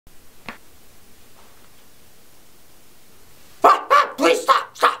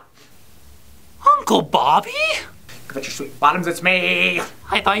Uncle Bobby? Give it your sweet bottoms, it's me.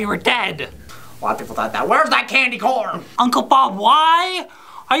 I thought you were dead. A lot of people thought that. Where's that candy corn? Uncle Bob, why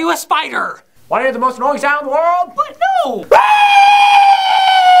are you a spider? Want to hear the most annoying sound in the world? What? No!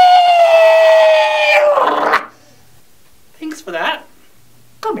 Thanks for that.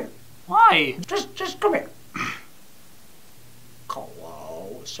 Come here. Why? Just come here.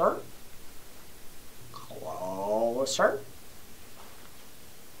 Closer. Closer.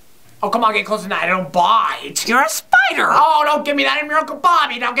 Oh, come on, get closer than that. I don't bite. You're a spider. Oh, don't give me that. I'm your Uncle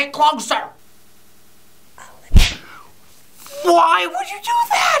Bobby. Now get closer. Why would you do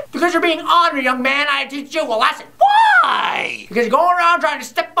that? Because you're being honored, young man. I teach you a lesson. Why? Because you're going around trying to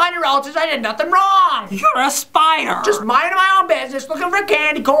step on your relatives. I did nothing wrong. You're a spider. Just minding my own business, looking for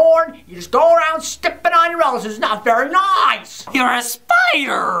candy corn. You just go around stepping on your relatives. It's not very nice. You're a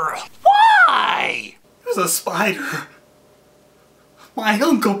spider. Why? There's a spider. My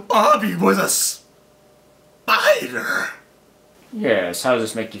Uncle Bobby was a spider. Yes, how does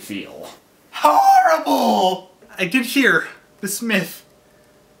this make you feel? Horrible! I did hear this myth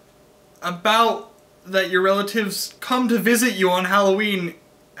about that your relatives come to visit you on Halloween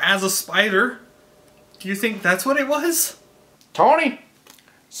as a spider. Do you think that's what it was? Tony,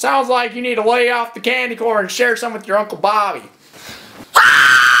 sounds like you need to lay off the candy corn and share some with your Uncle Bobby.